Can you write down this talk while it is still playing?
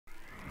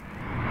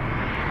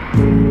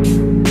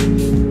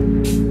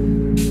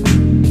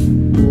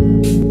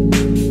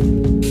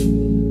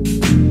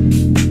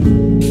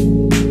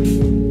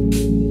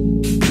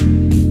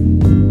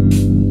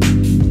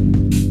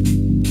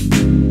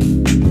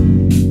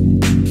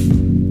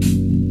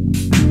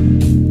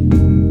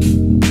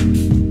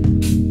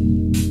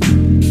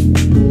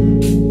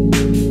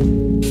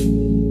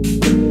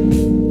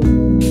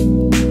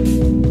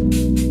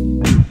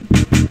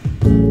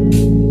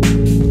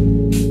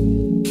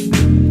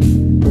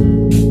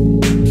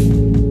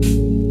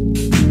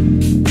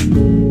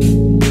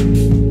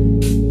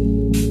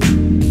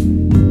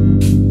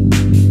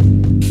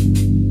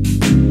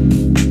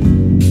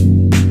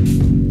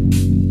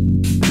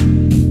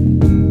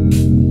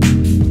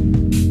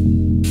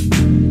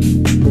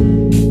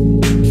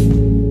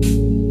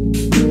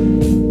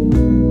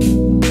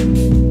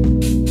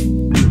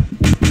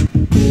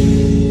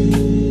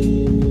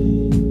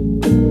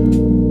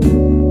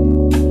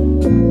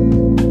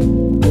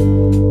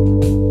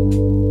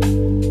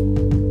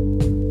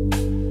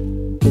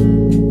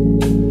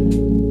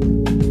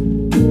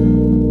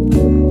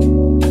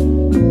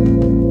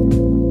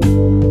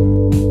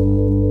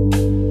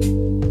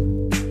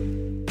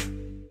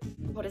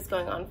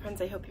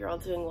I hope you're all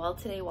doing well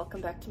today.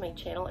 Welcome back to my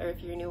channel, or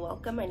if you're new,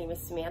 welcome. My name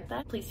is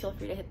Samantha. Please feel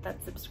free to hit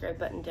that subscribe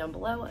button down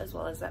below, as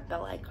well as that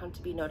bell icon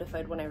to be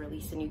notified when I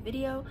release a new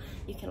video.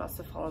 You can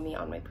also follow me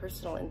on my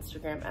personal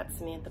Instagram at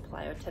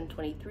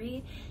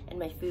SamanthaPelayo1023, and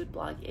my food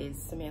blog is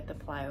Samantha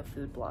Pelayo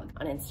Food Blog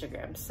on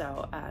Instagram.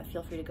 So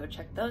feel free to go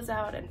check those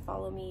out and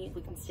follow me.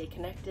 We can stay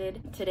connected.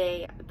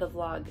 Today, the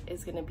vlog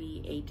is going to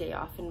be a day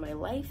off in my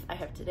life. I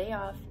have today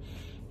off,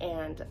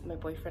 and my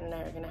boyfriend and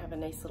I are gonna have a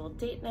nice little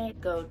date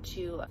night, go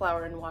to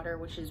Flour and Water,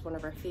 which is one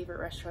of our favorite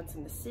restaurants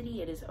in the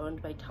city. It is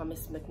owned by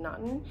Thomas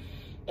McNaughton,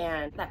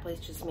 and that place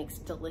just makes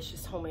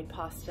delicious homemade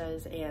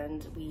pastas,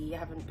 and we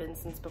haven't been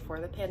since before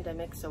the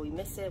pandemic, so we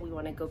miss it. We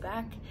wanna go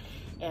back,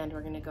 and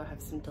we're gonna go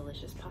have some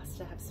delicious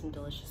pasta, have some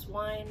delicious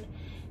wine,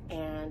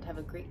 and have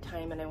a great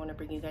time, and I wanna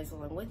bring you guys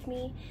along with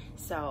me.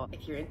 So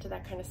if you're into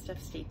that kind of stuff,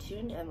 stay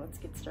tuned, and let's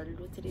get started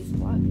with today's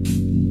vlog.